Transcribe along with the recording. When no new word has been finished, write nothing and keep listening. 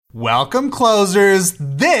Welcome, closers.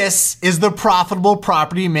 This is the Profitable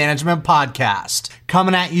Property Management Podcast,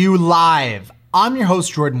 coming at you live. I'm your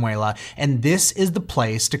host, Jordan Muela, and this is the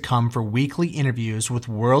place to come for weekly interviews with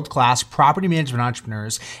world-class property management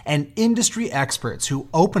entrepreneurs and industry experts who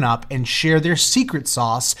open up and share their secret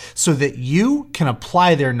sauce so that you can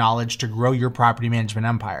apply their knowledge to grow your property management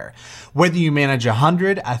empire. Whether you manage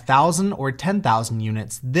 100, 1,000, or 10,000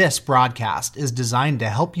 units, this broadcast is designed to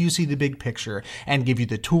help you see the big picture and give you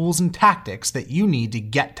the tools and tactics that you need to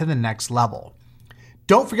get to the next level.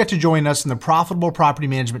 Don't forget to join us in the Profitable Property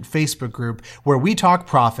Management Facebook group where we talk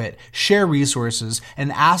profit, share resources,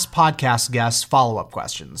 and ask podcast guests follow-up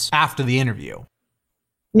questions after the interview.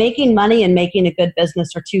 Making money and making a good business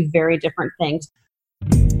are two very different things.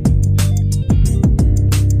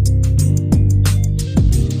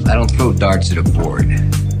 I don't throw darts at a board.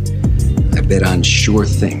 I bet on sure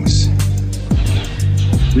things.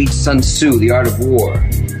 Read Sun Tzu, The Art of War.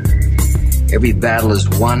 Every battle is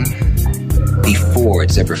won before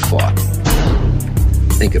it's ever fought.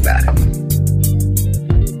 Think about it.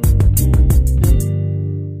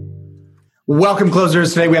 Welcome,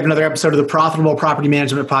 closers. Today we have another episode of the Profitable Property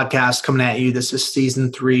Management Podcast coming at you. This is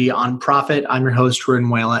season 3 on profit. I'm your host, Jordan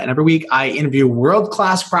Muela, and every week I interview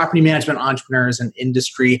world-class property management entrepreneurs and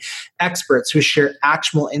industry experts who share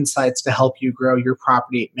actionable insights to help you grow your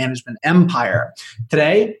property management empire.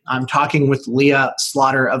 Today, I'm talking with Leah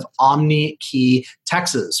Slaughter of OmniKey,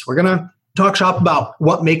 Texas. We're going to talk shop about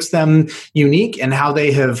what makes them unique and how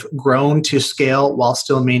they have grown to scale while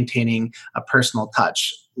still maintaining a personal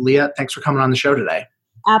touch. Leah, thanks for coming on the show today.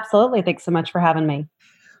 Absolutely. Thanks so much for having me.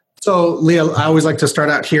 So, Leah, I always like to start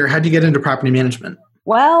out here. How'd you get into property management?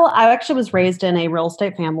 Well, I actually was raised in a real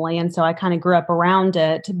estate family, and so I kind of grew up around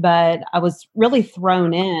it, but I was really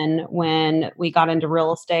thrown in when we got into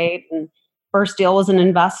real estate, and first deal was an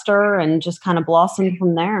investor and just kind of blossomed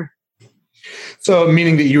from there. So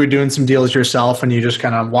meaning that you were doing some deals yourself and you just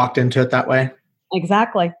kind of walked into it that way?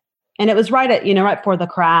 Exactly. And it was right before the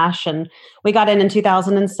crash, and we got in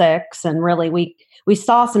 2006, and really we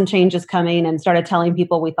saw some changes coming and started telling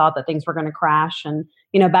people we thought that things were going to crash. And,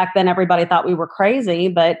 back then everybody thought we were crazy,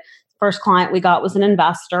 but first client we got was an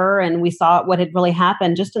investor, and we saw what had really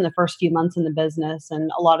happened just in the first few months in the business and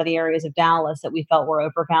a lot of the areas of Dallas that we felt were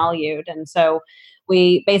overvalued. And so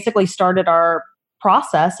we basically started our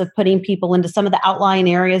process of putting people into some of the outlying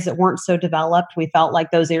areas that weren't so developed. We felt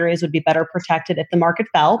like those areas would be better protected if the market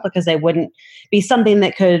fell, because they wouldn't be something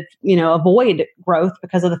that could, avoid growth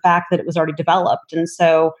because of the fact that it was already developed. And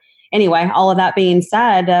so anyway, all of that being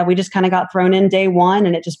said, we just kind of got thrown in day one,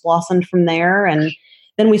 and it just blossomed from there. And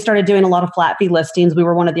then we started doing a lot of flat fee listings. We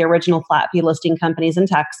were one of the original flat fee listing companies in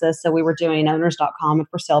Texas. So we were doing owners.com and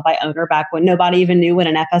for sale by owner back when nobody even knew what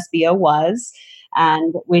an FSBO was.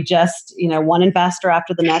 And we just, one investor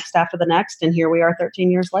after the next, and here we are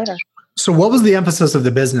 13 years later. So what was the emphasis of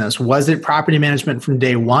the business? Was it property management from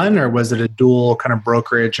day one, or was it a dual kind of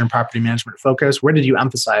brokerage and property management focus? Where did you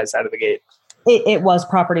emphasize out of the gate? It was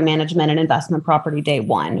property management and investment property day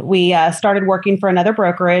one. We started working for another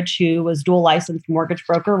brokerage who was dual licensed mortgage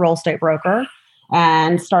broker, real estate broker,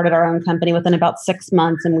 and started our own company within about 6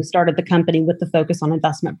 months. And we started the company with the focus on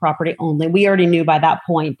investment property only. We already knew by that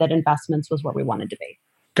point that investments was where we wanted to be.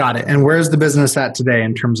 Got it. And where's the business at today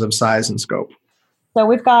in terms of size and scope? So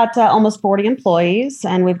we've got almost 40 employees,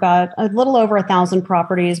 and we've got a little over 1,000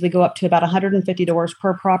 properties. We go up to about 150 doors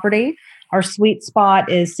per property. Our sweet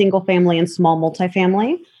spot is single family and small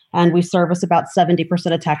multifamily, and we service about 70%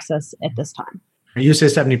 of Texas at this time. You say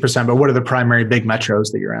 70%, but what are the primary big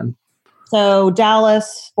metros that you're in? So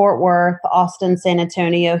Dallas, Fort Worth, Austin, San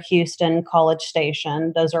Antonio, Houston, College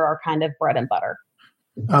Station. Those are our kind of bread and butter.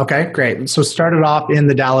 Okay, great. So started off in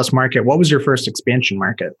the Dallas market. What was your first expansion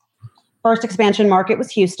market? First expansion market was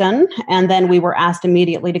Houston. And then we were asked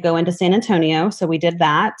immediately to go into San Antonio. So we did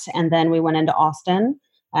that. And then we went into Austin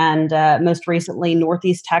and most recently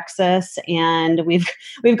Northeast Texas. And we've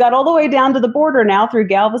got all the way down to the border now through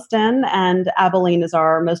Galveston, and Abilene is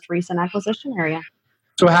our most recent acquisition area.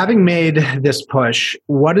 So having made this push,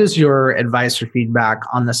 what is your advice or feedback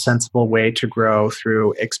on the sensible way to grow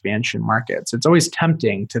through expansion markets? It's always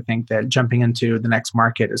tempting to think that jumping into the next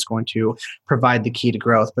market is going to provide the key to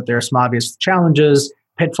growth, but there are some obvious challenges,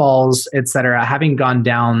 pitfalls, et cetera. Having gone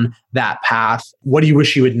down that path, what do you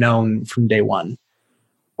wish you had known from day one?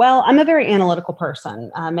 Well, I'm a very analytical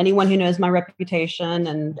person. Anyone who knows my reputation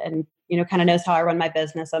and kind of knows how I run my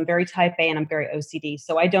business, I'm very type A and I'm very OCD.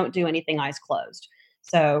 So I don't do anything eyes closed.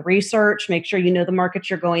 So research, make sure you know the markets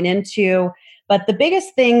you're going into. But the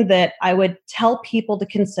biggest thing that I would tell people to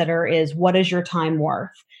consider is, what is your time worth?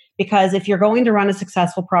 Because if you're going to run a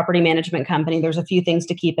successful property management company, there's a few things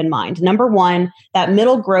to keep in mind. Number one, that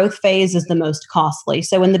middle growth phase is the most costly.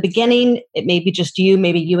 So in the beginning, it may be just you,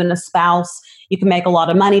 maybe you and a spouse. You can make a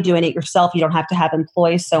lot of money doing it yourself. You don't have to have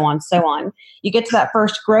employees, so on, so on. You get to that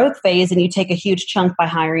first growth phase and you take a huge chunk by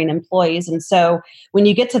hiring employees. And so when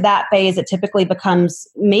you get to that phase, it typically becomes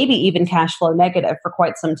maybe even cash flow negative for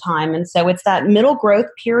quite some time. And so it's that middle growth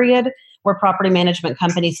period where property management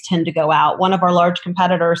companies tend to go out. One of our large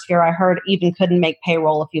competitors here, I heard, even couldn't make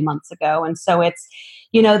payroll a few months ago. And so it's,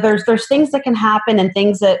 there's things that can happen and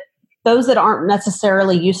things that those that aren't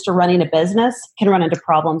necessarily used to running a business can run into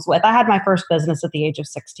problems with. I had my first business at the age of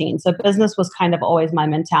 16. So business was kind of always my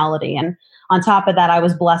mentality. And on top of that, I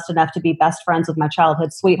was blessed enough to be best friends with my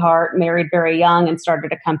childhood sweetheart, married very young, and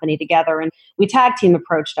started a company together. And we tag team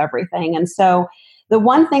approached everything. And so the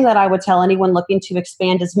one thing that I would tell anyone looking to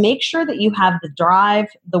expand is make sure that you have the drive,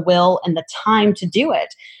 the will, and the time to do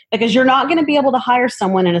it. Because you're not going to be able to hire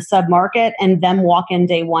someone in a sub-market and them walk in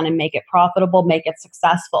day one and make it profitable, make it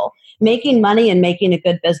successful. Making money and making a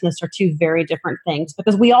good business are two very different things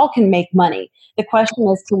because we all can make money. The question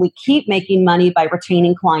is, can we keep making money by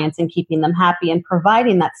retaining clients and keeping them happy and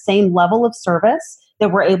providing that same level of service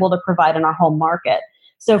that we're able to provide in our home market?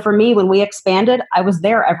 So for me, when we expanded, I was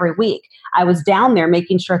there every week. I was down there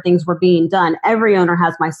making sure things were being done. Every owner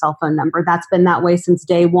has my cell phone number. That's been that way since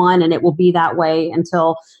day one, and it will be that way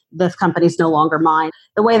until this company's no longer mine.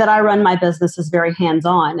 The way that I run my business is very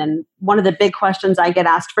hands-on. And one of the big questions I get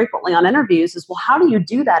asked frequently on interviews is, well, how do you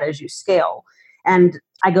do that as you scale? And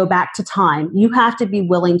I go back to time. You have to be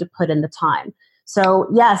willing to put in the time. So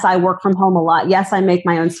yes, I work from home a lot. Yes, I make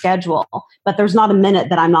my own schedule, but there's not a minute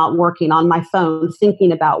that I'm not working on my phone,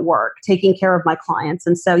 thinking about work, taking care of my clients.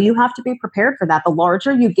 And so you have to be prepared for that. The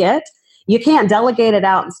larger you get, you can't delegate it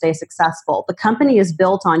out and stay successful. The company is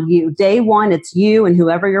built on you. Day one, it's you and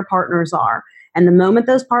whoever your partners are. And the moment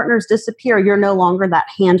those partners disappear, you're no longer that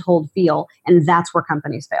handhold feel. And that's where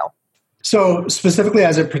companies fail. So specifically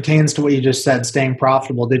as it pertains to what you just said, staying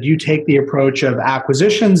profitable, did you take the approach of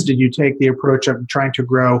acquisitions? Did you take the approach of trying to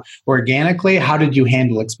grow organically? How did you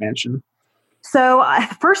handle expansion? So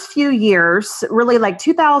first few years, really like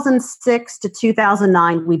 2006 to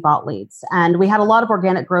 2009, we bought leads. And we had a lot of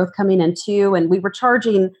organic growth coming in too. And we were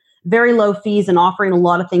charging very low fees and offering a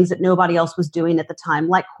lot of things that nobody else was doing at the time,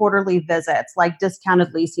 like quarterly visits, like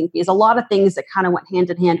discounted leasing fees, a lot of things that kind of went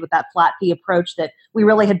hand in hand with that flat fee approach that we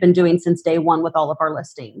really had been doing since day one with all of our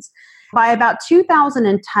listings. By about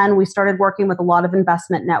 2010, we started working with a lot of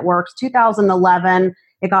investment networks. 2011,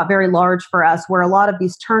 it got very large for us, where a lot of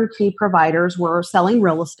these turnkey providers were selling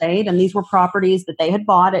real estate, and these were properties that they had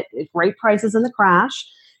bought at great prices in the crash,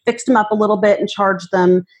 fixed them up a little bit and charged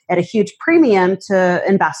them at a huge premium to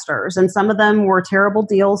investors. And some of them were terrible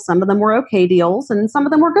deals, some of them were okay deals, and some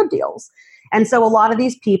of them were good deals. And so a lot of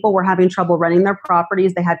these people were having trouble running their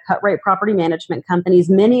properties. They had cut rate property management companies.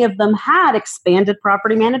 Many of them had expanded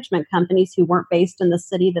property management companies who weren't based in the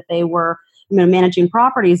city that they were managing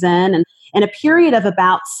properties in. And in a period of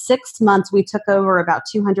about 6 months, we took over about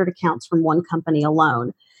 200 accounts from one company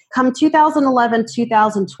alone. Come 2011,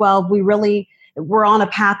 2012, we really we're on a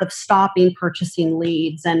path of stopping purchasing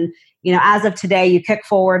leads. And, as of today, you kick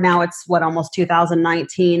forward, now it's almost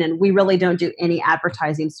 2019, and we really don't do any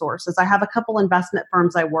advertising sources. I have a couple investment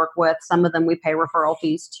firms I work with. Some of them we pay referral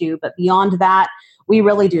fees to, but beyond that, we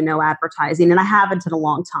really do no advertising, and I haven't in a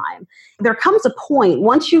long time. There comes a point,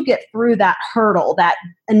 once you get through that hurdle, that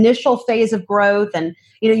initial phase of growth, and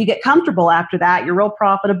you get comfortable after that, you're real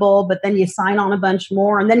profitable, but then you sign on a bunch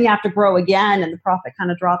more, and then you have to grow again, and the profit kind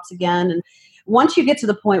of drops again. And once you get to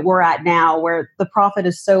the point we're at now, where the profit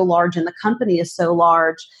is so large and the company is so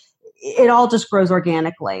large, it all just grows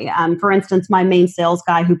organically. For instance, my main sales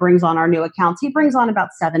guy who brings on our new accounts, he brings on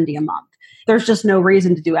about 70 a month. There's just no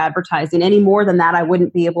reason to do advertising. Any more than that, I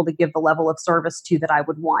wouldn't be able to give the level of service to that I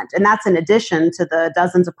would want. And that's in addition to the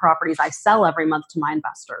dozens of properties I sell every month to my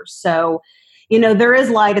investors. So, there is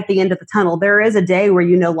light at the end of the tunnel. There is a day where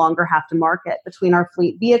you no longer have to market. Between our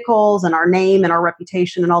fleet vehicles and our name and our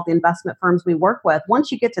reputation and all the investment firms we work with,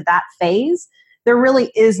 once you get to that phase, there really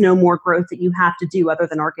is no more growth that you have to do other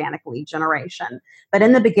than organic lead generation. But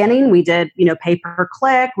in the beginning, we did, pay per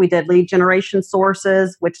click. We did lead generation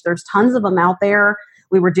sources, which there's tons of them out there.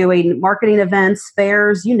 We were doing marketing events,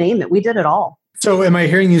 fairs, you name it. We did it all. So am I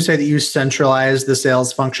hearing you say that you centralized the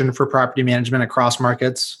sales function for property management across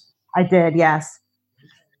markets? I did, yes.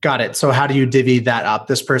 Got it. So how do you divvy that up?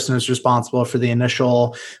 This person is responsible for the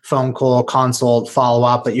initial phone call, consult,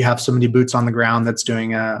 follow-up, but you have somebody boots on the ground that's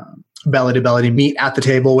doing a belly-to-belly meet at the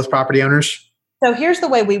table with property owners? So here's the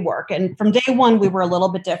way we work. And from day one, we were a little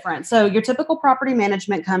bit different. So your typical property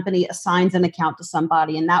management company assigns an account to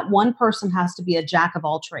somebody, and that one person has to be a jack of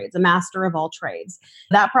all trades, a master of all trades.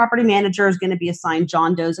 That property manager is going to be assigned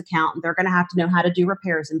John Doe's account, and they're going to have to know how to do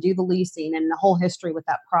repairs and do the leasing and the whole history with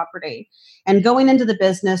that property. And going into the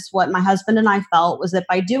business, what my husband and I felt was that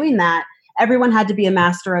by doing that, everyone had to be a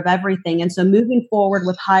master of everything. And so moving forward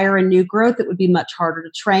with hire and new growth, it would be much harder to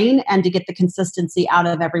train and to get the consistency out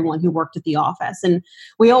of everyone who worked at the office. And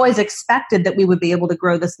we always expected that we would be able to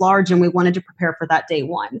grow this large, and we wanted to prepare for that day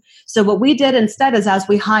one. So what we did instead is as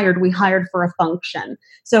we hired for a function.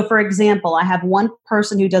 So for example, I have one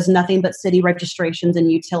person who does nothing but city registrations and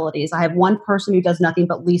utilities. I have one person who does nothing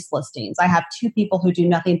but lease listings. I have two people who do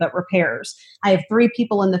nothing but repairs. I have three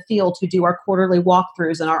people in the field who do our quarterly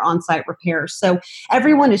walkthroughs and our on-site repairs. So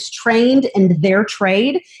everyone is trained in their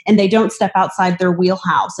trade and they don't step outside their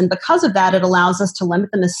wheelhouse. And because of that, it allows us to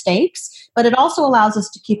limit the mistakes, but it also allows us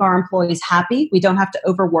to keep our employees happy. We don't have to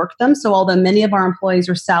overwork them. So although many of our employees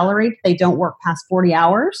are salaried, they don't work past 40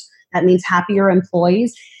 hours. That means happier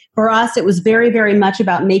employees. For us, it was very, very much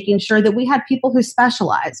about making sure that we had people who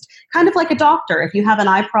specialized, kind of like a doctor. If you have an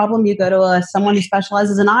eye problem, you go to someone who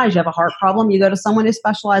specializes in eyes. You have a heart problem, you go to someone who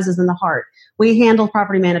specializes in the heart. We handle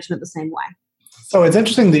property management the same way. So it's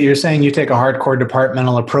interesting that you're saying you take a hardcore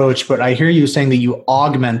departmental approach, but I hear you saying that you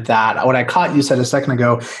augment that. What I caught you said a second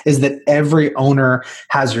ago is that every owner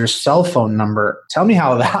has your cell phone number. Tell me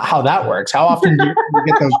how that works. How often do you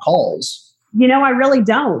get those calls? I really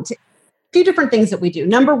don't. Few different things that we do.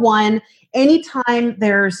 Number one, anytime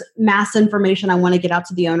there's mass information I want to get out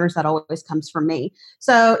to the owners, that always comes from me.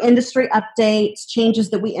 So industry updates, changes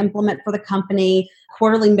that we implement for the company,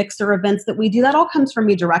 quarterly mixer events that we do, that all comes from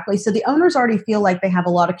me directly. So the owners already feel like they have a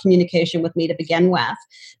lot of communication with me to begin with.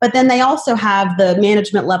 But then they also have the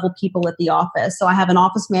management level people at the office. So I have an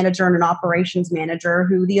office manager and an operations manager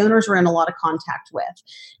who the owners are in a lot of contact with.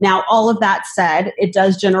 Now, all of that said, it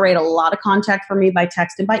does generate a lot of contact for me by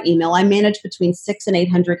text and by email. I manage between 600 and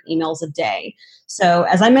 800 emails a day. So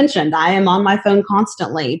as I mentioned, I am on my phone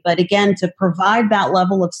constantly. But again, to provide that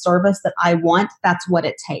level of service that I want, that's what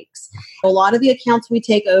it takes. A lot of the accounts we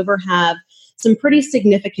take over have some pretty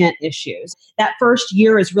significant issues. That first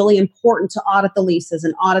year is really important to audit the leases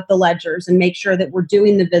and audit the ledgers and make sure that we're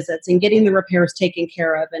doing the visits and getting the repairs taken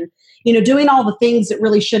care of and, doing all the things that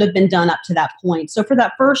really should have been done up to that point. So for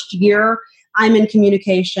that first year, I'm in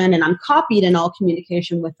communication and I'm copied in all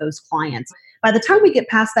communication with those clients. By the time we get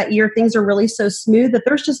past that year, things are really so smooth that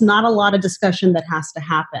there's just not a lot of discussion that has to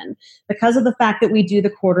happen because of the fact that we do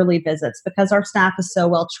the quarterly visits, because our staff is so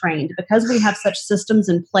well trained, because we have such systems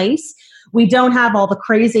in place. We don't have all the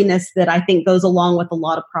craziness that I think goes along with a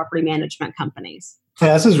lot of property management companies.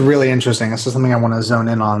 Yeah, this is really interesting. This is something I want to zone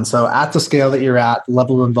in on. So at the scale that you're at, the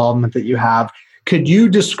level of involvement that you have, could you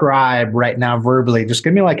describe right now verbally, just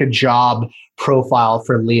give me like a job profile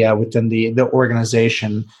for Leah within the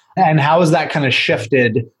organization? And how has that kind of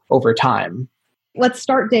shifted over time? Let's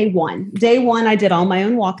start day one. Day one, I did all my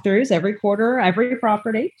own walkthroughs every quarter, every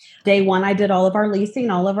property. Day one, I did all of our leasing,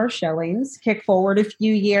 all of our showings. Kick forward a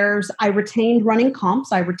few years, I retained running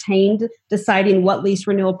comps. I retained deciding what lease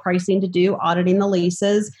renewal pricing to do, auditing the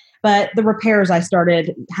leases. But the repairs I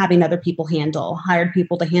started having other people handle, hired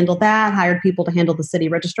people to handle that, hired people to handle the city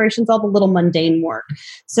registrations, all the little mundane work.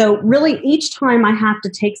 So really each time I have to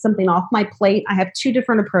take something off my plate, I have two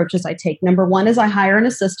different approaches I take. Number one is I hire an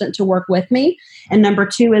assistant to work with me. And number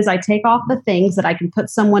two is I take off the things that I can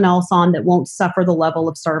put someone else on that won't suffer the level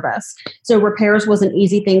of service. So repairs was an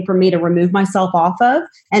easy thing for me to remove myself off of.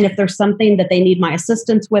 And if there's something that they need my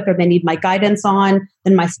assistance with or they need my guidance on,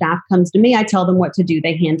 then my staff comes to me. I tell them what to do.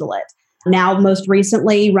 They handle it. Now, most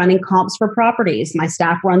recently, running comps for properties. My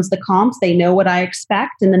staff runs the comps. They know what I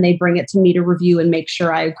expect, and then they bring it to me to review and make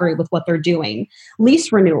sure I agree with what they're doing.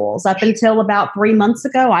 Lease renewals. Up until about 3 months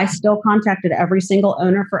ago, I still contacted every single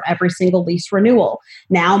owner for every single lease renewal.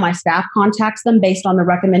 Now, my staff contacts them based on the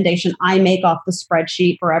recommendation I make off the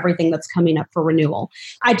spreadsheet for everything that's coming up for renewal.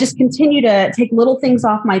 I just continue to take little things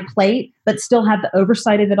off my plate, but still have the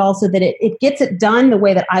oversight of it all so that it gets it done the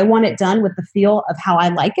way that I want it done with the feel of how I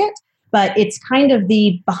like it. But it's kind of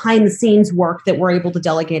the behind the scenes work that we're able to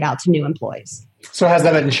delegate out to new employees. So has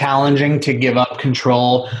that been challenging to give up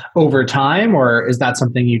control over time, or is that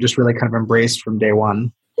something you just really kind of embraced from day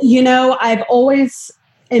one? I've always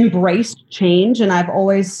embraced change and I've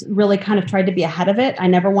always really kind of tried to be ahead of it. I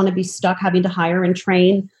never want to be stuck having to hire and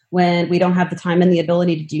train when we don't have the time and the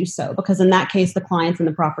ability to do so, because in that case, the clients and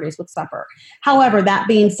the properties would suffer. However, that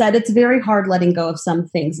being said, it's very hard letting go of some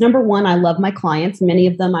things. Number one, I love my clients. Many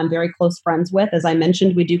of them I'm very close friends with. As I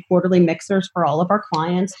mentioned, we do quarterly mixers for all of our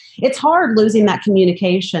clients. It's hard losing that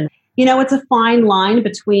communication. It's a fine line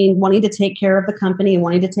between wanting to take care of the company and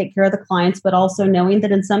wanting to take care of the clients, but also knowing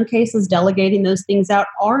that in some cases, delegating those things out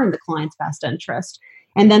are in the client's best interest.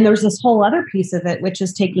 And then there's this whole other piece of it, which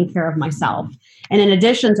is taking care of myself. And in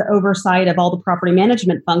addition to oversight of all the property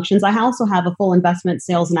management functions, I also have a full investment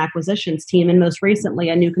sales and acquisitions team, and most recently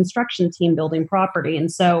a new construction team building property.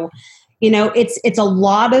 And so, it's a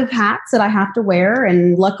lot of hats that I have to wear.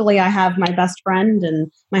 And luckily I have my best friend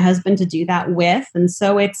and my husband to do that with. And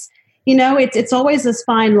so it's always this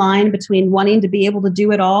fine line between wanting to be able to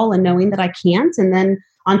do it all and knowing that I can't. And then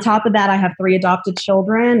on top of that, I have 3 adopted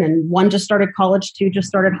children, and 1 just started college, 2 just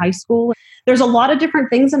started high school. There's a lot of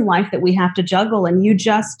different things in life that we have to juggle. And you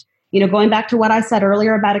just, going back to what I said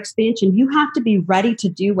earlier about expansion, you have to be ready to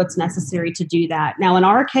do what's necessary to do that. Now, in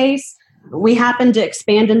our case, we happened to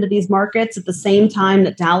expand into these markets at the same time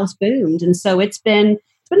that Dallas boomed. And so it's been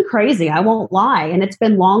crazy. I won't lie. And it's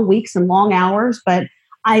been long weeks and long hours, but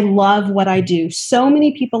I love what I do. So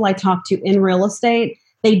many people I talk to in real estate,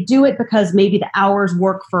 they do it because maybe the hours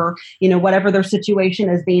work for, whatever their situation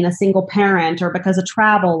is, being a single parent or because of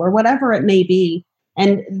travel or whatever it may be.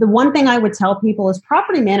 And the one thing I would tell people is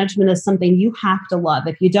property management is something you have to love.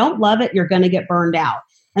 If you don't love it, you're going to get burned out.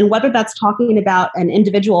 And whether that's talking about an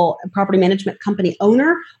individual property management company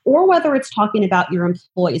owner or whether it's talking about your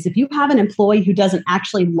employees, if you have an employee who doesn't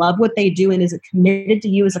actually love what they do and isn't committed to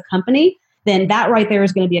you as a company, then that right there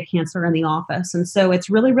is going to be a cancer in the office. And so it's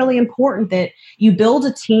really, really important that you build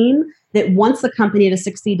a team that wants the company to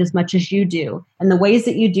succeed as much as you do. And the ways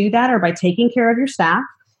that you do that are by taking care of your staff,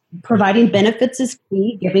 providing benefits is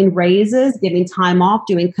key, giving raises, giving time off,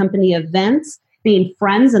 doing company events, being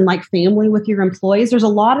friends and like family with your employees. There's a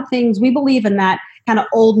lot of things. We believe in that kind of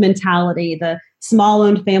old mentality, the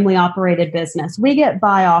small-owned, family-operated business. We get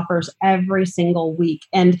buy offers every single week.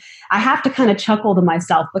 And I have to kind of chuckle to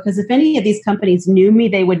myself because if any of these companies knew me,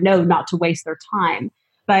 they would know not to waste their time.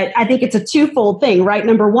 But I think it's a twofold thing, right?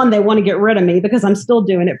 Number one, they want to get rid of me because I'm still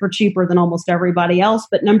doing it for cheaper than almost everybody else.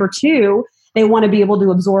 But number two, they want to be able to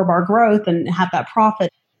absorb our growth and have that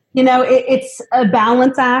profit. It's a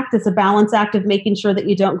balance act. It's a balance act of making sure that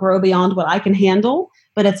you don't grow beyond what I can handle.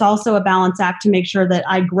 But it's also a balance act to make sure that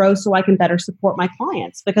I grow so I can better support my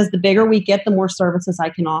clients, because the bigger we get, the more services I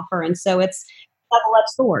can offer. And so it's a double-edged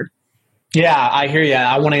sword. Yeah, I hear you.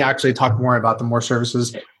 I want to actually talk more about the more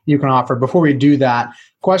services you can offer. Before we do that,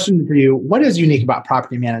 question for you, what is unique about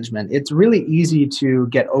property management? It's really easy to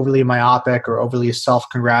get overly myopic or overly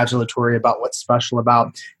self-congratulatory about what's special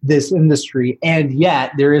about this industry, and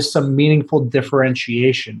yet there is some meaningful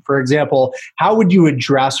differentiation. For example, how would you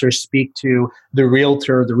address or speak to the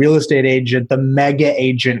realtor, the real estate agent, the mega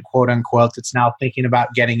agent, quote unquote, that's now thinking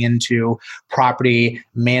about getting into property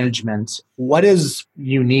management? What is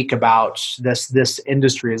unique about this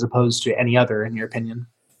industry as opposed to any other, in your opinion?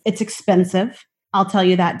 It's expensive. I'll tell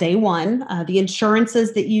you that day one. The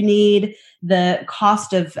insurances that you need, the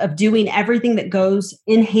cost of doing everything that goes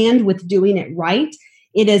in hand with doing it right,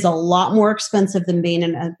 it is a lot more expensive than being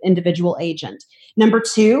an individual agent. Number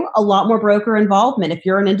two, a lot more broker involvement. If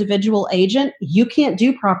you're an individual agent, you can't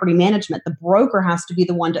do property management. The broker has to be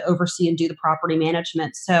the one to oversee and do the property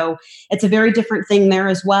management. So it's a very different thing there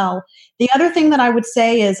as well. The other thing that I would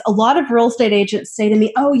say is a lot of real estate agents say to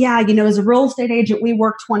me, oh yeah, as a real estate agent, we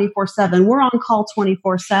work 24/7. We're on call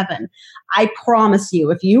 24/7. I promise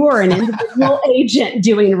you, if you are an individual agent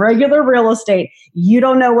doing regular real estate, you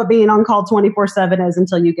don't know what being on call 24/7 is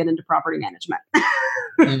until you get into property management.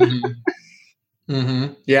 Mm-hmm.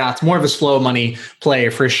 Mm-hmm. Yeah, it's more of a slow money play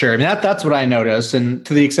for sure. I mean, that's what I notice. And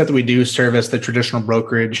to the extent that we do service the traditional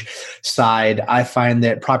brokerage side, I find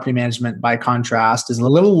that property management, by contrast, is a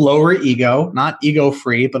little lower ego, not ego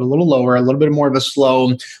free, but a little lower, a little bit more of a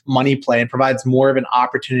slow money play, and provides more of an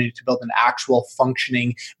opportunity to build an actual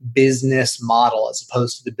functioning business model as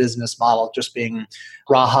opposed to the business model just being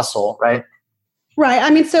raw hustle, right?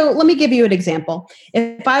 Right. So let me give you an example.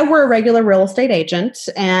 If I were a regular real estate agent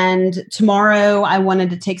and tomorrow I wanted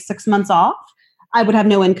to take 6 months off, I would have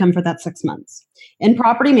no income for that 6 months. In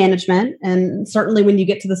property management, and certainly when you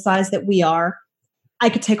get to the size that we are, I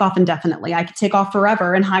could take off indefinitely. I could take off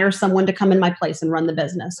forever and hire someone to come in my place and run the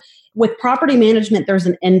business. With property management, there's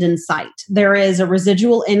an end in sight. There is a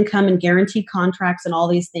residual income and guaranteed contracts and all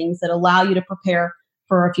these things that allow you to prepare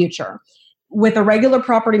for a future. with a regular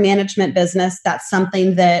property management business, that's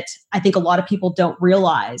something that I think a lot of people don't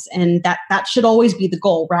realize. And that should always be the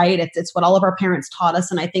goal, right? It's what all of our parents taught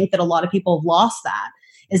us. And I think that a lot of people have lost that,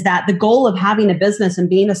 is that the goal of having a business and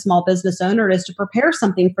being a small business owner is to prepare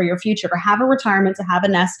something for your future, to have a retirement, to have a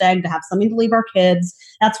nest egg, to have something to leave our kids.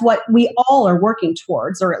 That's what we all are working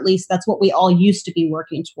towards, or at least that's what we all used to be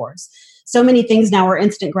working towards. So many things now are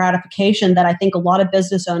instant gratification that I think a lot of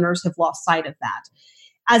business owners have lost sight of that.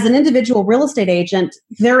 As an individual real estate agent,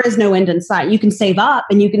 there is no end in sight. You can save up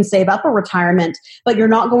and you can save up a retirement, but you're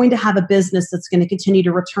not going to have a business that's going to continue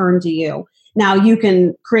to return to you. Now, you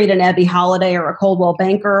can create an Ebby Holiday or a Coldwell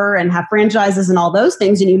Banker and have franchises and all those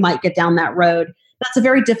things, and you might get down that road. That's a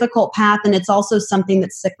very difficult path, and it's also something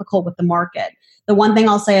that's cyclical with the market. The one thing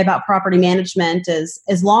I'll say about property management is,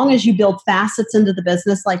 as long as you build facets into the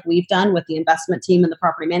business like we've done with the investment team and the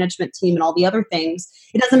property management team and all the other things,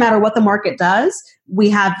 it doesn't matter what the market does. We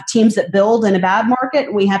have teams that build in a bad market,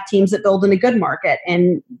 and we have teams that build in a good market,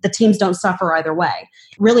 and the teams don't suffer either way.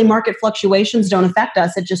 Really, market fluctuations don't affect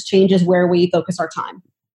us. It just changes where we focus our time.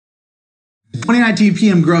 2019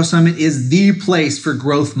 PM Growth Summit is the place for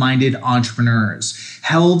growth-minded entrepreneurs.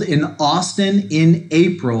 Held in Austin in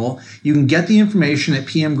April, you can get the information at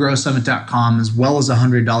pmgrowsummit.com, as well as a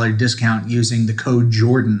 $100 discount using the code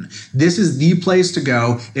Jordan. This is the place to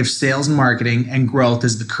go if sales and marketing and growth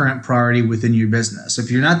is the current priority within your business.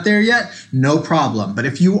 If you're not there yet, no problem. But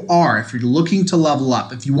if you are, if you're looking to level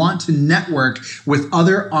up, if you want to network with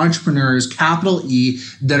other entrepreneurs, capital E,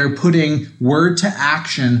 that are putting word to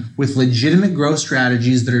action with legitimate growth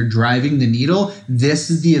strategies that are driving the needle, this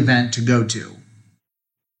is the event to go to.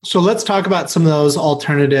 So let's talk about some of those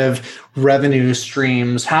alternative revenue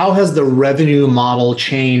streams. How has the revenue model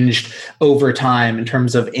changed over time in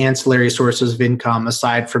terms of ancillary sources of income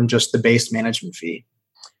aside from just the base management fee?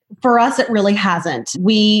 For us, it really hasn't.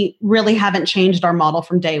 We really haven't changed our model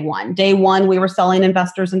from day one. Day one, we were selling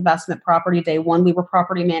investors investment property. Day one, we were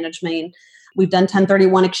property management. We've done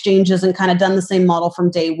 1031 exchanges and kind of done the same model from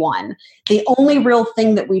day one. The only real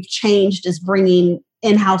thing that we've changed is bringing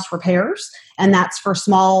in-house repairs, and that's for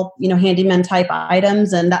small, handyman type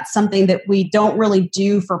items. And that's something that we don't really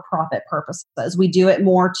do for profit purposes. We do it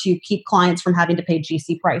more to keep clients from having to pay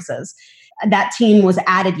GC prices. That team was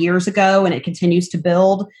added years ago and it continues to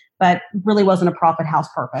build, but really wasn't a profit house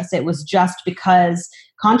purpose. It was just because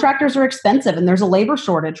contractors are expensive and there's a labor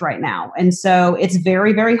shortage right now. And so it's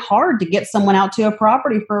very, very hard to get someone out to a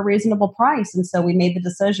property for a reasonable price. And so we made the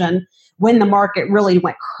decision when the market really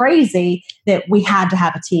went crazy that we had to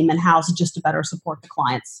have a team in-house just to better support the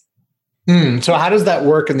clients. So how does that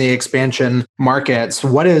work in the expansion markets?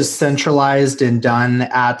 What is centralized and done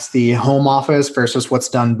at the home office versus what's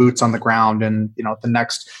done boots on the ground and the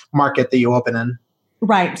next market that you open in?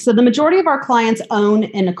 Right. So the majority of our clients own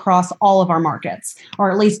and across all of our markets, or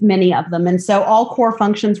at least many of them. And so all core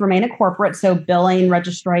functions remain at corporate. So billing,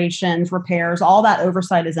 registrations, repairs, all that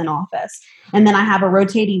oversight is in office. And then I have a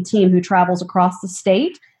rotating team who travels across the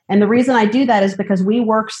state. And the reason I do that is because we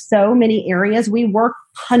work so many areas. We work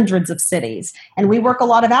hundreds of cities and we work a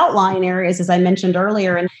lot of outlying areas, as I mentioned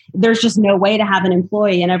earlier. And there's just no way to have an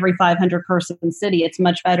employee in every 500 person city. It's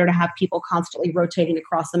much better to have people constantly rotating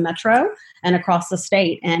across the metro and across the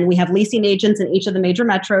state. And we have leasing agents in each of the major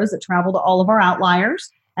metros that travel to all of our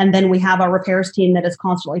outliers. And then we have our repairs team that is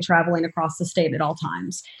constantly traveling across the state at all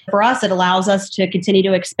times. For us, it allows us to continue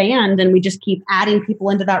to expand and we just keep adding people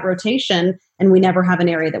into that rotation and we never have an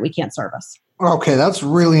area that we can't service. Okay, that's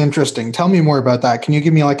really interesting. Tell me more about that. Can you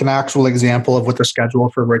give me like an actual example of what the schedule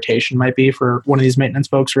for rotation might be for one of these maintenance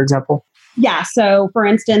folks, for example? Yeah, so for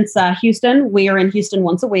instance, Houston, we are in Houston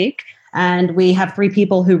once a week. And we have 3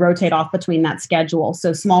 people who rotate off between that schedule.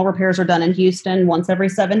 So small repairs are done in Houston once every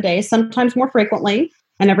 7 days, sometimes more frequently.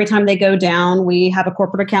 And every time they go down, we have a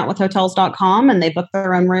corporate account with hotels.com and they book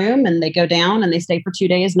their own room and they go down and they stay for 2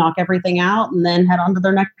 days, knock everything out, and then head on to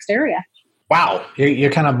their next area. Wow,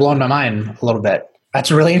 you're kind of blowing my mind a little bit.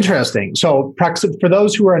 That's really interesting. So for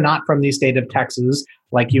those who are not from the state of Texas,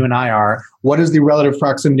 like you and I are, what is the relative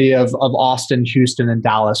proximity of Austin, Houston, and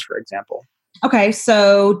Dallas, for example? Okay,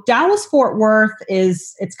 so Dallas-Fort Worth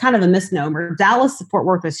it's kind of a misnomer. Dallas-Fort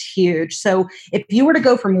Worth is huge. So if you were to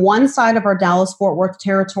go from one side of our Dallas-Fort Worth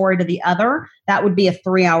territory to the other, that would be a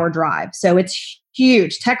 3-hour drive. So it's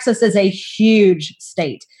huge. Texas is a huge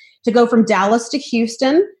state. To go from Dallas to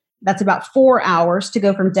Houston, that's about 4 hours. To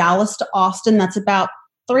go from Dallas to Austin, that's about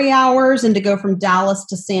 3 hours. And to go from Dallas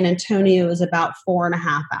to San Antonio is about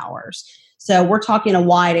 4.5 hours. So we're talking a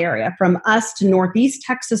wide area. From us to Northeast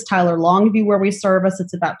Texas, Tyler, Longview, where we service,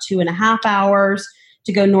 it's about 2.5 hours.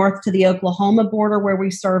 To go north to the Oklahoma border where we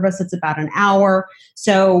service, it's about an hour.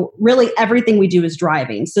 So really everything we do is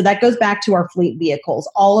driving. So that goes back to our fleet vehicles.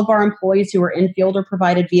 All of our employees who are in field are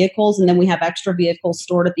provided vehicles, and then we have extra vehicles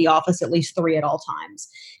stored at the office, at least 3 at all times.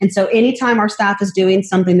 And so anytime our staff is doing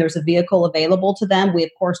something, there's a vehicle available to them. We, of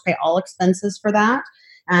course, pay all expenses for that.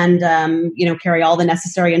 And, carry all the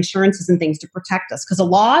necessary insurances and things to protect us. Because a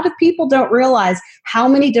lot of people don't realize how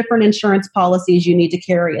many different insurance policies you need to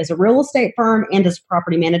carry as a real estate firm and as a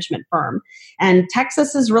property management firm. And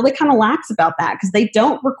Texas is really kind of lax about that because they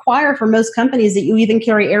don't require for most companies that you even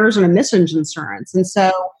carry errors and omissions insurance. And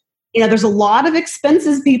so, there's a lot of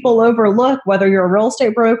expenses people overlook, whether you're a real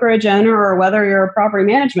estate brokerage owner or whether you're a property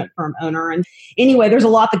management firm owner. And anyway, there's a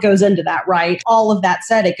lot that goes into that, right? All of that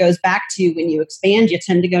said, it goes back to when you expand, you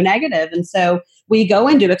tend to go negative. And so we go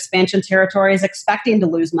into expansion territories expecting to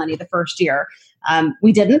lose money the first year.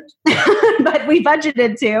 We didn't, but we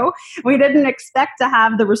budgeted to. We didn't expect to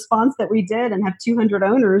have the response that we did and have 200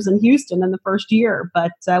 owners in Houston in the first year,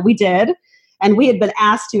 but we did. And we had been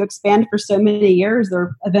asked to expand for so many years,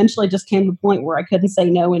 there eventually just came to a point where I couldn't say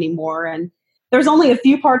no anymore. And there's only a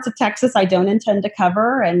few parts of Texas I don't intend to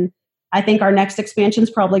cover. And I think our next expansion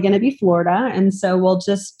is probably going to be Florida. And so we'll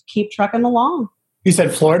just keep trucking along. You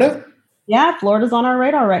said Florida? Yeah, Florida's on our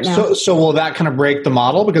radar right now. So will that kind of break the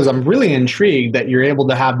model? Because I'm really intrigued that you're able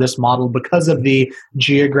to have this model because of the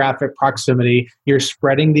geographic proximity. You're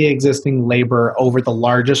spreading the existing labor over the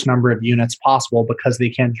largest number of units possible because they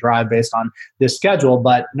can drive based on this schedule.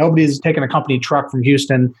 But nobody's taking a company truck from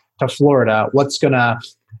Houston to Florida. What's going to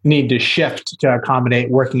need to shift to accommodate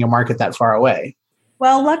working a market that far away?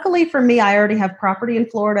 Well, luckily for me, I already have property in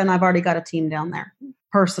Florida and I've already got a team down there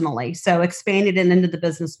personally. So expanding it into the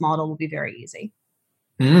business model will be very easy.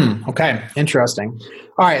 Okay. Interesting.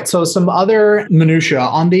 All right. So some other minutia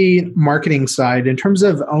on the marketing side, in terms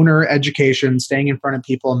of owner education, staying in front of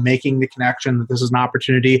people, making the connection that this is an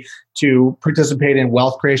opportunity to participate in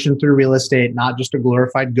wealth creation through real estate, not just a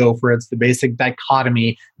glorified gopher. It's the basic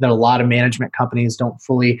dichotomy that a lot of management companies don't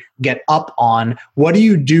fully get up on. What do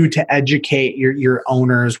you do to educate your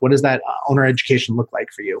owners? What does that owner education look like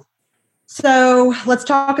for you? So let's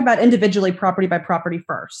talk about individually property by property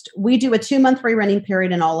first. We do a 2-month free renting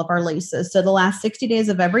period in all of our leases. So the last 60 days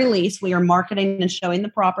of every lease, we are marketing and showing the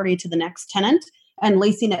property to the next tenant and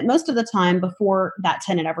leasing it most of the time before that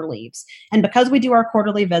tenant ever leaves. And because we do our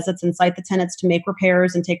quarterly visits and cite the tenants to make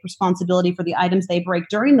repairs and take responsibility for the items they break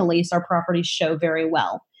during the lease, our properties show very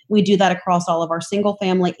well. We do that across all of our single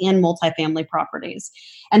family and multifamily properties.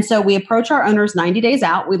 And so we approach our owners 90 days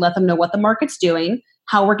out. We let them know what the market's doing,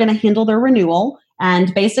 how we're going to handle their renewal,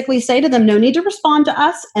 and basically say to them, no need to respond to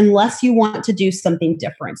us unless you want to do something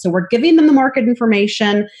different. So we're giving them the market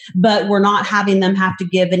information, but we're not having them have to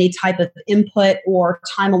give any type of input or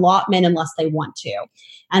time allotment unless they want to.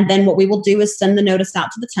 And then what we will do is send the notice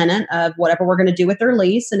out to the tenant of whatever we're going to do with their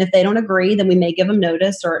lease. And if they don't agree, then we may give them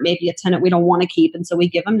notice, or it may be a tenant we don't want to keep. And so we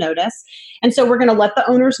give them notice. And so we're going to let the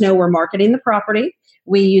owners know we're marketing the property.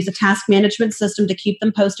 We use a task management system to keep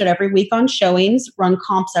them posted every week on showings, run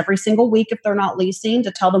comps every single week if they're not leasing, to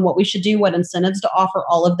tell them what we should do, what incentives to offer,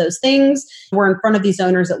 all of those things. We're in front of these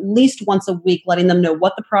owners at least once a week, letting them know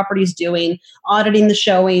what the property's doing, auditing the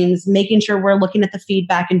showings, making sure we're looking at the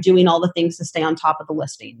feedback and doing all the things to stay on top of the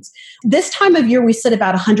listings. This time of year, we sit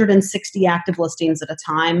about 160 active listings at a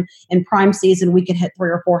time. In prime season, we can hit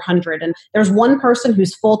 300 or 400. And there's one person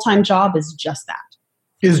whose full-time job is just that.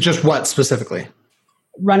 Is just what specifically?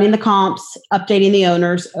 Running the comps, updating the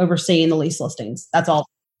owners, overseeing the lease listings. That's all.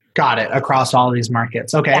 Got it. Across all these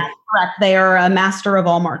markets. Okay. That's correct. They are a master of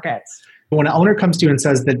all markets. When an owner comes to you and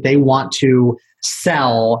says that they want to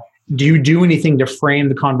sell, do you do anything to frame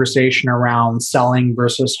the conversation around selling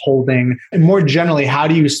versus holding? And more generally, how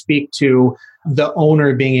do you speak to the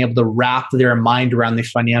owner being able to wrap their mind around the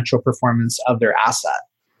financial performance of their asset?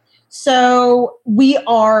 So we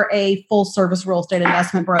are a full service real estate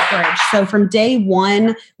investment brokerage. So from day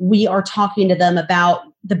one, we are talking to them about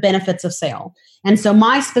the benefits of sale. And so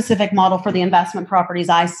my specific model for the investment properties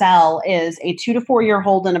I sell is a 2 to 4 year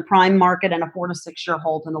hold in a prime market and a 4 to 6 year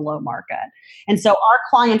hold in a low market. And so our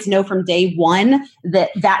clients know from day one that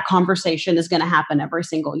that conversation is going to happen every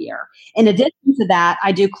single year. In addition to that,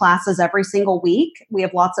 I do classes every single week. We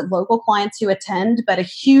have lots of local clients who attend, but a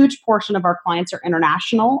huge portion of our clients are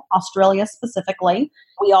international, Australia specifically.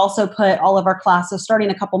 We also put all of our classes starting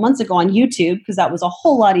a couple months ago on YouTube because that was a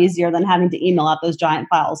whole lot easier than having to email out those giant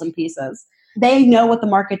files and pieces. They know what the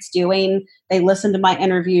market's doing. They listen to my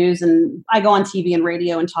interviews, and I go on TV and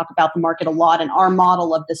radio and talk about the market a lot and our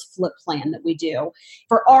model of this flip plan that we do.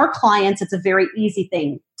 For our clients, it's a very easy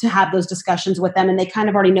thing to have those discussions with them, and they kind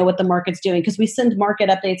of already know what the market's doing because we send market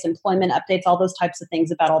updates, employment updates, all those types of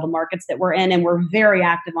things about all the markets that we're in, and we're very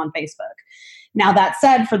active on Facebook. Now, that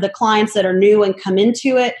said, for the clients that are new and come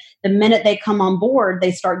into it, the minute they come on board,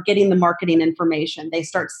 they start getting the marketing information. They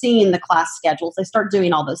start seeing the class schedules. They start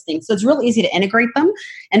doing all those things. So it's really easy to integrate them.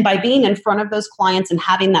 And by being in front of those clients and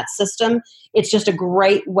having that system, it's just a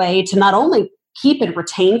great way to not only keep and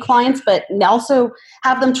retain clients, but also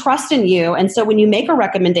have them trust in you. And so when you make a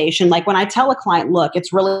recommendation, like when I tell a client, look,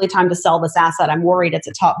 it's really time to sell this asset, I'm worried it's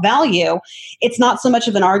a top value, it's not so much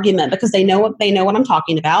of an argument because they know what I'm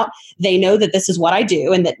talking about. They know that this is what I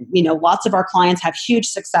do and that, lots of our clients have huge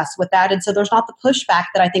success with that. And so there's not the pushback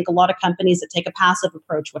that I think a lot of companies that take a passive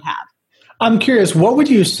approach would have. I'm curious, what would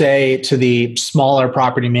you say to the smaller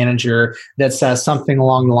property manager that says something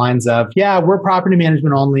along the lines of, yeah, we're property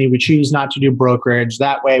management only. We choose not to do brokerage.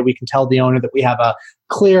 That way we can tell the owner that we have a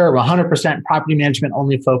clear 100% property management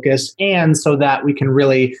only focus, and so that we can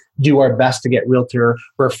really do our best to get realtor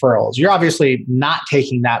referrals. You're obviously not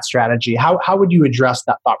taking that strategy. How would you address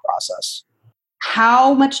that thought process?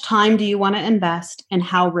 How much time do you want to invest and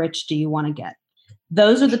how rich do you want to get?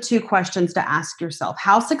 Those are the two questions to ask yourself.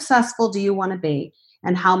 How successful do you want to be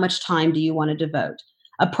and how much time do you want to devote?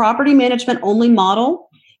 A property management only model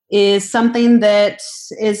is something that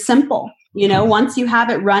is simple. Once you have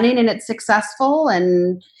it running and it's successful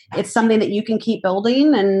and it's something that you can keep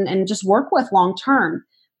building and just work with long term,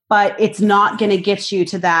 but it's not going to get you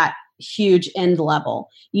to that huge end level.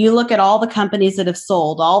 You look at all the companies that have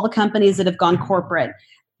sold, all the companies that have gone corporate.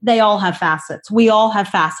 They all have facets. We all have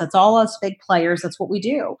facets. All us big players, that's what we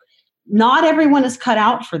do. Not everyone is cut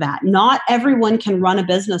out for that. Not everyone can run a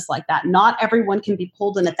business like that. Not everyone can be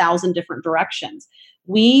pulled in 1,000 different directions.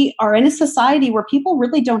 We are in a society where people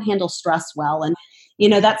really don't handle stress well. And,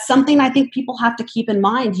 that's something I think people have to keep in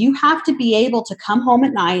mind. You have to be able to come home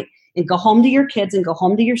at night and go home to your kids and go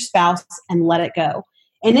home to your spouse and let it go.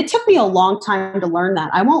 And it took me a long time to learn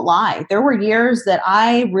that. I won't lie. There were years that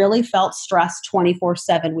I really felt stressed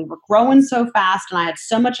 24/7. We were growing so fast and I had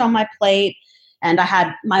so much on my plate. And I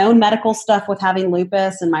had my own medical stuff with having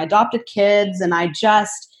lupus and my adopted kids. And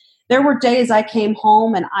there were days I came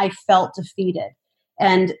home and I felt defeated.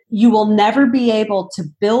 And you will never be able to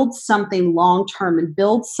build something long-term and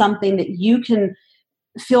build something that you can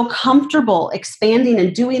feel comfortable expanding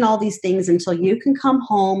and doing all these things until you can come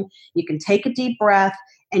home, you can take a deep breath,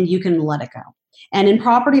 and you can let it go. And in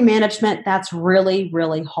property management, that's really,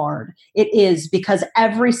 really hard. It is, because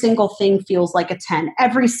every single thing feels like a 10.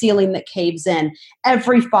 Every ceiling that caves in,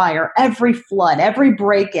 every fire, every flood, every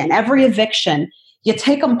break-in, every eviction, you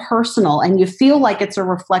take them personal and you feel like it's a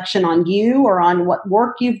reflection on you or on what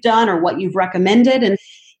work you've done or what you've recommended. And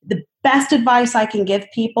the best advice I can give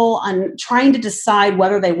people on trying to decide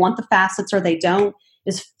whether they want the facets or they don't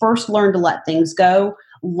is first learn to let things go,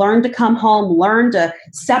 learn to come home, learn to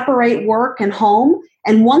separate work and home.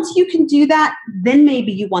 And once you can do that, then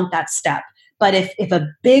maybe you want that step. But if a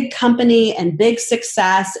big company and big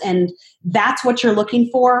success and that's what you're looking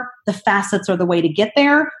for, the facets are the way to get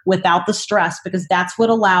there without the stress, because that's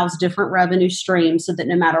what allows different revenue streams so that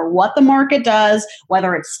no matter what the market does,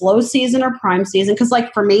 whether it's slow season or prime season, because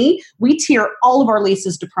like for me, we tier all of our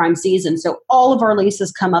leases to prime season. So all of our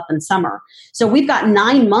leases come up in summer. So we've got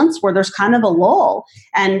 9 months where there's kind of a lull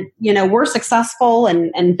and, we're successful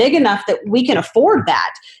and big enough that we can afford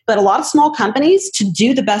that. But a lot of small companies, to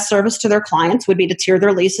do the best service to their clients, would be to tier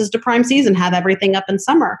their leases to prime season, have everything up in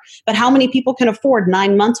summer. But how many people can afford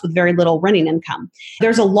 9 months with very little renting income?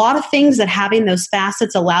 There's a lot of things that having those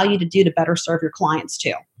facets allow you to do to better serve your clients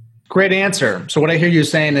too. Great answer. So what I hear you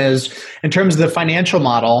saying is, in terms of the financial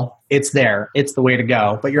model, it's there. It's the way to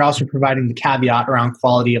go. But you're also providing the caveat around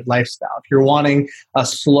quality of lifestyle. If you're wanting a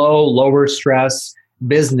slow, lower stress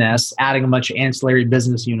business, adding a bunch of ancillary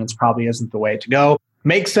business units probably isn't the way to go.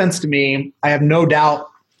 Makes sense to me. I have no doubt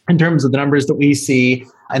in terms of the numbers that we see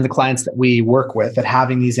and the clients that we work with, that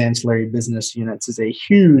having these ancillary business units is a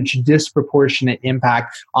huge disproportionate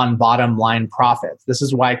impact on bottom line profits. This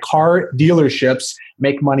is why car dealerships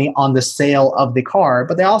make money on the sale of the car,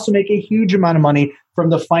 but they also make a huge amount of money from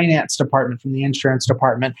the finance department, from the insurance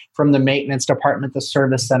department, from the maintenance department, the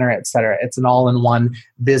service center, et cetera. It's an all-in-one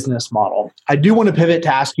business model. I do want to pivot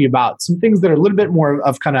to ask you about some things that are a little bit more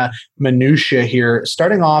of kind of minutia here,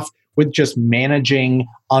 starting off with just managing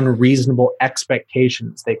unreasonable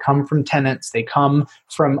expectations. They come from tenants, they come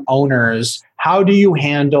from owners. How do you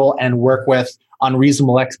handle and work with on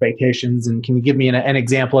reasonable expectations? And can you give me an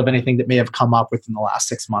example of anything that may have come up within the last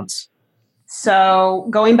 6 months? So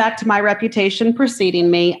going back to my reputation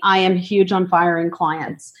preceding me, I am huge on firing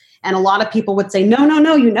clients. And a lot of people would say,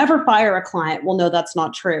 no, you never fire a client. Well, no, that's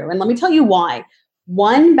not true. And let me tell you why.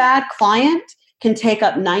 One bad client can take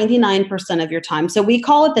up 99% of your time. So we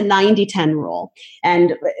call it the 90-10 rule.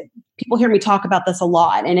 And people hear me talk about this a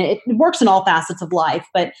lot, and it works in all facets of life,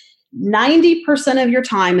 but 90% of your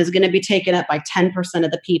time is going to be taken up by 10%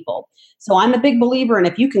 of the people. So I'm a big believer in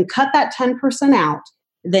if you can cut that 10% out,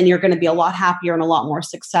 then you're going to be a lot happier and a lot more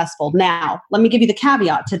successful. Now, let me give you the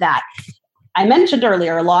caveat to that. I mentioned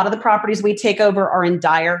earlier, a lot of the properties we take over are in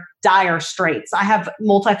dire straits. I have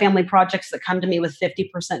multifamily projects that come to me with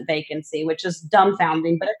 50% vacancy, which is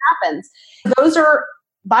dumbfounding, but it happens. Those are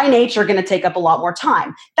by nature going to take up a lot more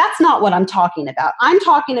time. That's not what I'm talking about. I'm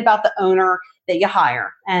talking about the owner that you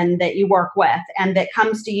hire and that you work with and that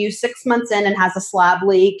comes to you 6 months in and has a slab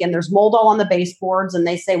leak and there's mold all on the baseboards and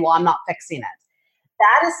they say, well, I'm not fixing it.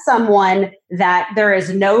 That is someone that there is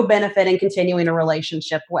no benefit in continuing a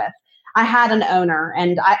relationship with. I had an owner,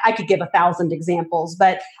 and I could give 1,000 examples,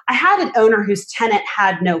 but I had an owner whose tenant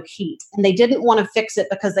had no heat, and they didn't want to fix it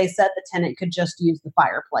because they said the tenant could just use the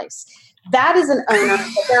fireplace. That is an owner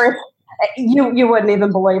that there is, you wouldn't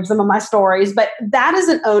even believe some of my stories, but that is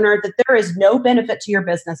an owner that there is no benefit to your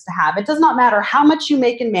business to have. It does not matter how much you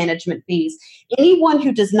make in management fees. Anyone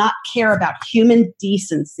who does not care about human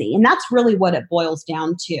decency, and that's really what it boils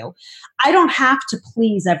down to. I don't have to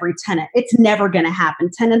please every tenant. It's never going to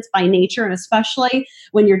happen. Tenants by nature, and especially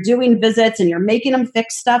when you're doing visits and you're making them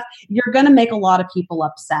fix stuff, you're going to make a lot of people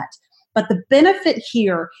upset. But the benefit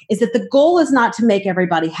here is that the goal is not to make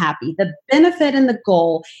everybody happy. The benefit and the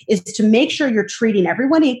goal is to make sure you're treating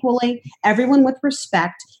everyone equally, everyone with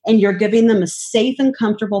respect, and you're giving them a safe and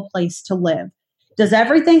comfortable place to live. Does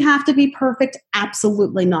everything have to be perfect?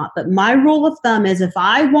 Absolutely not. But my rule of thumb is if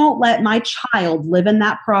I won't let my child live in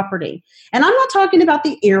that property, and I'm not talking about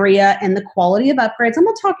the area and the quality of upgrades, I'm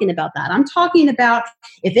not talking about that. I'm talking about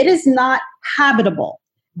if it is not habitable,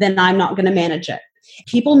 then I'm not going to manage it.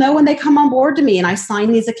 People know when they come on board to me and I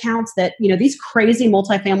sign these accounts that, these crazy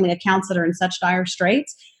multifamily accounts that are in such dire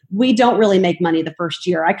straits, we don't really make money the first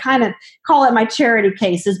year. I kind of call it my charity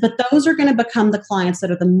cases, but those are going to become the clients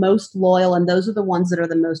that are the most loyal, and those are the ones that are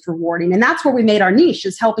the most rewarding. And that's where we made our niche,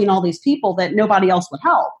 is helping all these people that nobody else would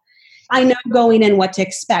help. I know going in what to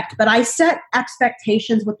expect, but I set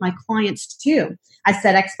expectations with my clients too. I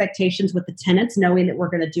set expectations with the tenants, knowing that we're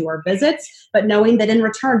going to do our visits, but knowing that in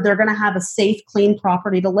return, they're going to have a safe, clean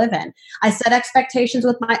property to live in. I set expectations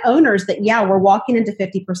with my owners that, we're walking into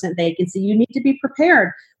 50% vacancy. You need to be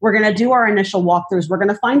prepared. We're going to do our initial walkthroughs. We're going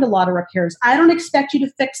to find a lot of repairs. I don't expect you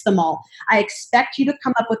to fix them all. I expect you to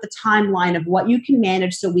come up with a timeline of what you can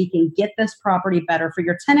manage so we can get this property better for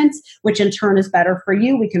your tenants, which in turn is better for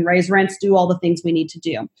you. We can raise rents, do all the things we need to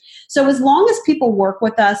do. So as long as people work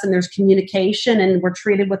with us and there's communication and we're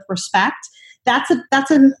treated with respect, that's an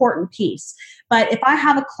important piece. But if I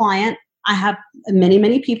have a client, I have many,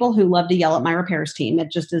 many people who love to yell at my repairs team.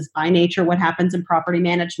 It just is by nature what happens in property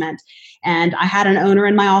management. And I had an owner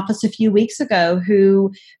in my office a few weeks ago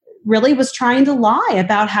who really was trying to lie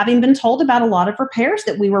about having been told about a lot of repairs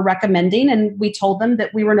that we were recommending. And we told them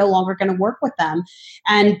that we were no longer going to work with them.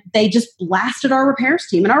 And they just blasted our repairs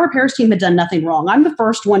team. And our repairs team had done nothing wrong. I'm the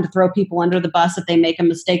first one to throw people under the bus if they make a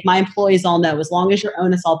mistake. My employees all know, as long as you're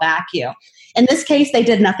honest, I'll back you. In this case, they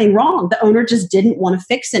did nothing wrong. The owner just didn't want to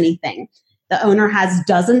fix anything. The owner has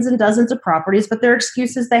dozens and dozens of properties, but their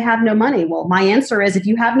excuse is they have no money. Well, my answer is if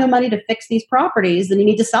you have no money to fix these properties, then you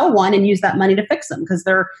need to sell one and use that money to fix them because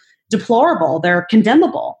they're deplorable, they're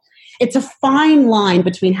condemnable. It's a fine line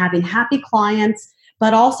between having happy clients,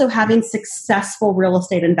 but also having successful real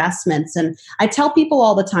estate investments. And I tell people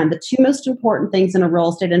all the time, the two most important things in a real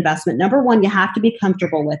estate investment, number one, you have to be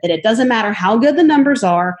comfortable with it. It doesn't matter how good the numbers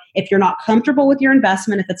are. If you're not comfortable with your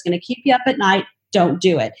investment, if it's going to keep you up at night, don't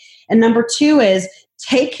do it. And number two is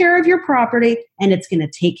take care of your property and it's going to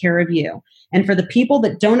take care of you. And for the people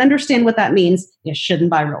that don't understand what that means, you shouldn't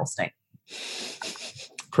buy real estate.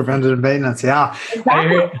 Preventative maintenance. Yeah.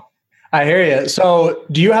 Exactly. I hear you. So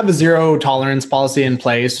do you have a zero tolerance policy in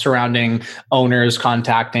place surrounding owners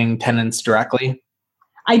contacting tenants directly?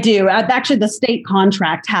 I do. Actually, the state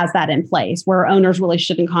contract has that in place where owners really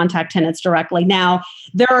shouldn't contact tenants directly. Now,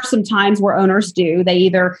 there are some times where owners do. They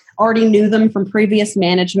either already knew them from previous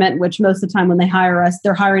management, which most of the time when they hire us,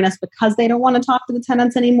 they're hiring us because they don't want to talk to the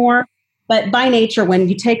tenants anymore. But by nature, when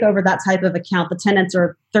you take over that type of account, the tenants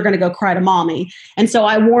they're going to go cry to mommy. And so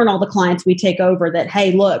I warn all the clients we take over that,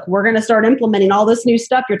 hey, look, we're going to start implementing all this new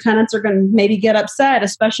stuff. Your tenants are going to maybe get upset,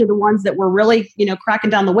 especially the ones that we're really, cracking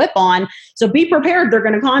down the whip on. So be prepared. They're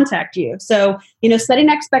going to contact you. So, setting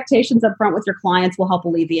expectations up front with your clients will help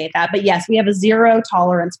alleviate that. But yes, we have a zero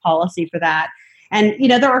tolerance policy for that. And,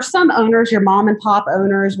 there are some owners, your mom and pop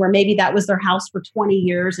owners, where maybe that was their house for 20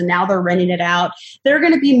 years and now they're renting it out. They're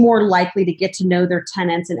going to be more likely to get to know their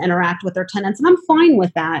tenants and interact with their tenants. And I'm fine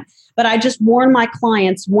with that. But I just warn my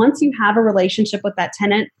clients, once you have a relationship with that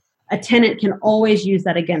tenant, a tenant can always use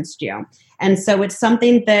that against you. And so it's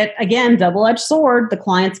something that, again, double-edged sword, the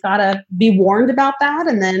client's got to be warned about that.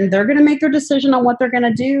 And then they're going to make their decision on what they're going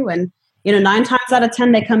to do. And 9 times out of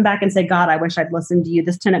 10, they come back and say, God, I wish I'd listened to you.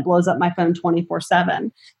 This tenant blows up my phone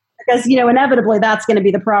 24/7. Because, inevitably that's going to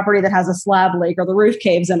be the property that has a slab leak or the roof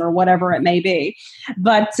caves in or whatever it may be.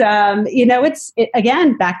 But, it's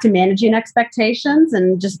again, back to managing expectations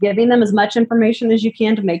and just giving them as much information as you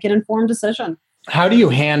can to make an informed decision. How do you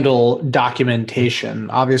handle documentation?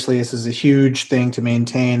 Obviously, this is a huge thing to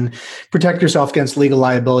maintain, protect yourself against legal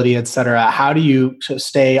liability, et cetera. How do you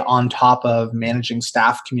stay on top of managing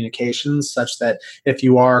staff communications such that if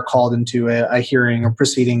you are called into a hearing or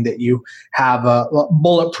proceeding that you have a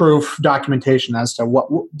bulletproof documentation as to what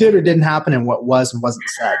did or didn't happen and what was and wasn't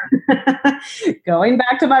said? Going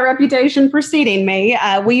back to my reputation preceding me,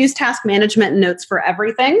 we use task management notes for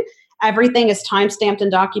everything. Everything is timestamped and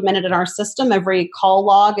documented in our system. Every call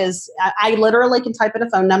log I literally can type in a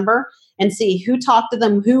phone number and see who talked to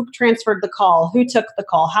them, who transferred the call, who took the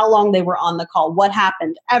call, how long they were on the call, what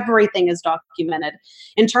happened. Everything is documented.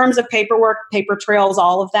 In terms of paperwork, paper trails,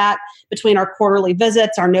 all of that, between our quarterly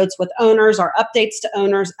visits, our notes with owners, our updates to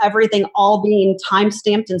owners, everything all being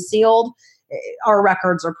timestamped and sealed, our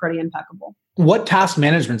records are pretty impeccable. What task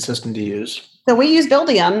management system do you use? So we use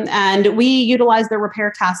Buildium, and we utilize the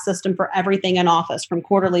repair task system for everything in office, from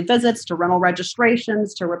quarterly visits to rental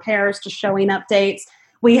registrations to repairs to showing updates.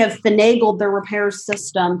 We have finagled the repairs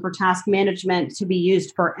system for task management to be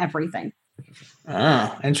used for everything.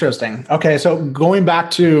 Oh, interesting. Okay, so going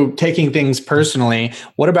back to taking things personally,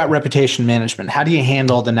 what about reputation management? How do you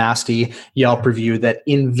handle the nasty Yelp review that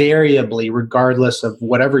invariably, regardless of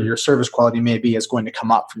whatever your service quality may be, is going to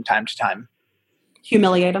come up from time to time?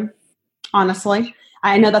 Humiliate them. Honestly,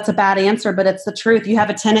 I know that's a bad answer, but it's the truth. You have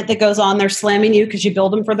a tenant that goes on there slamming you because you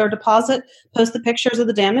billed them for their deposit, post the pictures of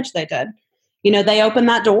the damage they did. They open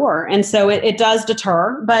that door. And so it does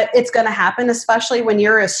deter, but it's going to happen, especially when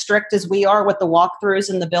you're as strict as we are with the walkthroughs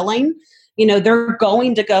and the billing. They're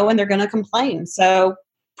going to go and they're going to complain. So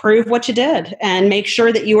prove what you did and make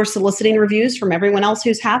sure that you are soliciting reviews from everyone else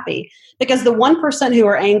who's happy, because the 1% who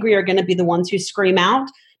are angry are going to be the ones who scream out.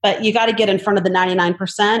 But you got to get in front of the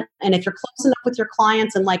 99%. And if you're close enough with your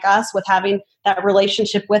clients and like us with having that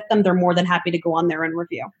relationship with them, they're more than happy to go on there and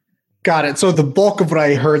review. Got it. So the bulk of what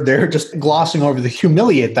I heard there, just glossing over the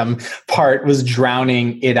humiliate them part, was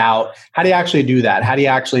drowning it out. How do you actually do that? How do you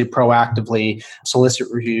actually proactively solicit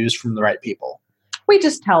reviews from the right people? We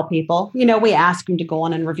just tell people, we ask them to go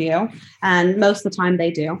on and review. And most of the time they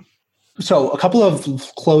do. So a couple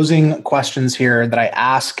of closing questions here that I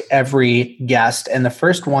ask every guest. And the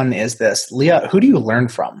first one is this: Leah, who do you learn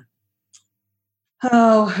from?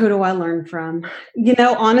 Oh, who do I learn from?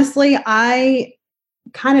 Honestly, I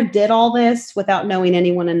kind of did all this without knowing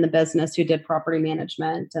anyone in the business who did property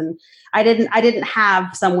management. And I didn't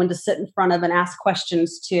have someone to sit in front of and ask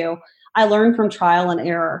questions to. I learned from trial and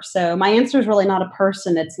error. So my answer is really not a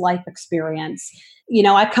person, it's life experience.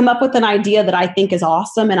 I come up with an idea that I think is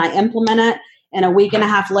awesome and I implement it. And a week and a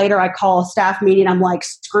half later, I call a staff meeting. I'm like,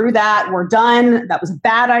 screw that. We're done. That was a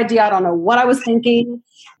bad idea. I don't know what I was thinking.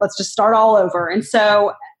 Let's just start all over. And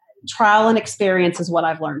so trial and experience is what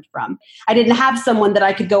I've learned from. I didn't have someone that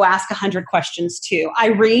I could go ask 100 questions to. I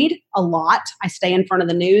read a lot. I stay in front of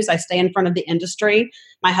the news. I stay in front of the industry.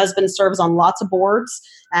 My husband serves on lots of boards,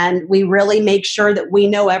 and we really make sure that we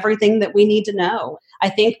know everything that we need to know. I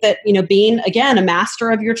think that, being, again, a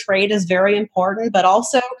master of your trade is very important, but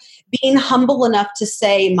also being humble enough to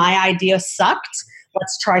say, my idea sucked.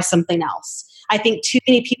 Let's try something else. I think too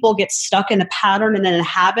many people get stuck in a pattern and in a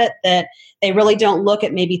habit that they really don't look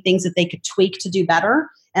at maybe things that they could tweak to do better.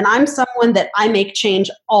 And I'm someone that I make change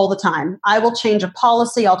all the time. I will change a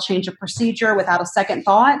policy. I'll change a procedure without a second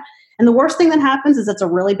thought. And the worst thing that happens is it's a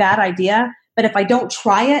really bad idea. But if I don't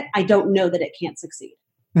try it, I don't know that it can't succeed.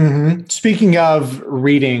 Mm-hmm. Speaking of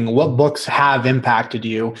reading, what books have impacted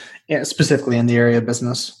you specifically in the area of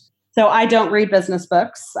business? So I don't read business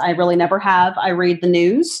books. I really never have. I read the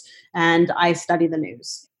news and I study the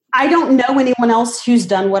news. I don't know anyone else who's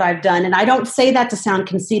done what I've done. And I don't say that to sound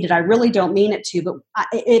conceited. I really don't mean it to, but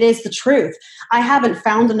it is the truth. I haven't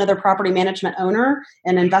found another property management owner,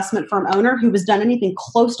 an investment firm owner, who has done anything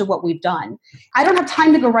close to what we've done. I don't have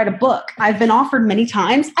time to go write a book. I've been offered many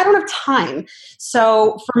times. I don't have time.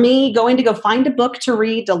 So for me, going to go find a book to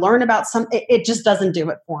read, to learn about it just doesn't do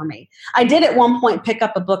it for me. I did at one point pick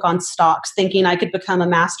up a book on stocks thinking I could become a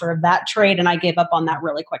master of that trade, and I gave up on that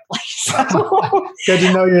really quickly. So. Good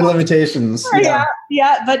to know your limitations.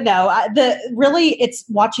 Yeah, but no, really it's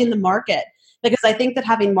watching the market, because I think that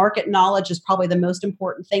having market knowledge is probably the most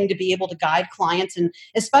important thing to be able to guide clients. And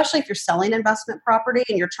especially if you're selling investment property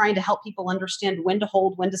and you're trying to help people understand when to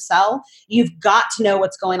hold, when to sell, you've got to know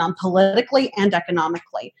what's going on politically and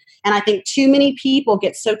economically. And I think too many people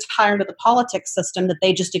get so tired of the politics system that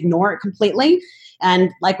they just ignore it completely.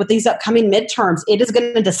 And like with these upcoming midterms, it is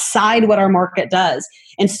going to decide what our market does.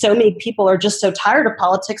 And so many people are just so tired of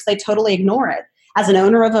politics, they totally ignore it. As an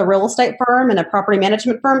owner of a real estate firm and a property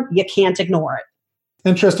management firm, you can't ignore it.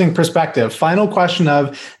 Interesting perspective. Final question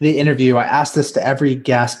of the interview. I ask this to every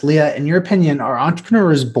guest. Leah, in your opinion, are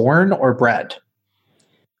entrepreneurs born or bred?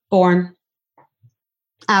 Born.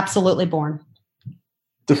 Absolutely born.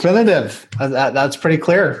 Definitive. That's pretty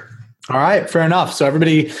clear. All right, fair enough. So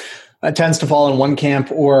everybody tends to fall in one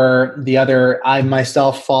camp or the other. I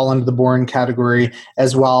myself fall into the born category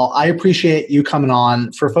as well. I appreciate you coming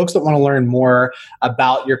on. For folks that want to learn more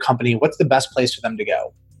about your company, what's the best place for them to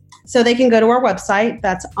go? So they can go to our website.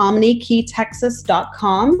 That's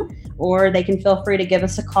OmniKeyTexas.com, or they can feel free to give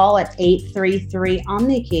us a call at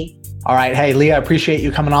 833-OmniKey. All right. Hey, Leah, I appreciate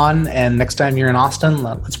you coming on. And next time you're in Austin,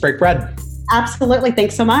 let's break bread. Absolutely.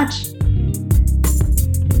 Thanks so much.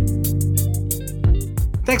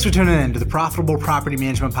 Thanks for tuning in to the Profitable Property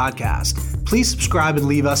Management Podcast. Please subscribe and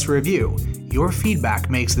leave us a review. Your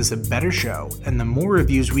feedback makes this a better show, and the more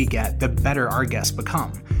reviews we get, the better our guests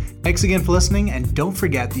become. Thanks again for listening, and don't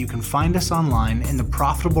forget that you can find us online in the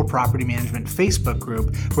Profitable Property Management Facebook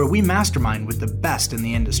group, where we mastermind with the best in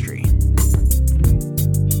the industry.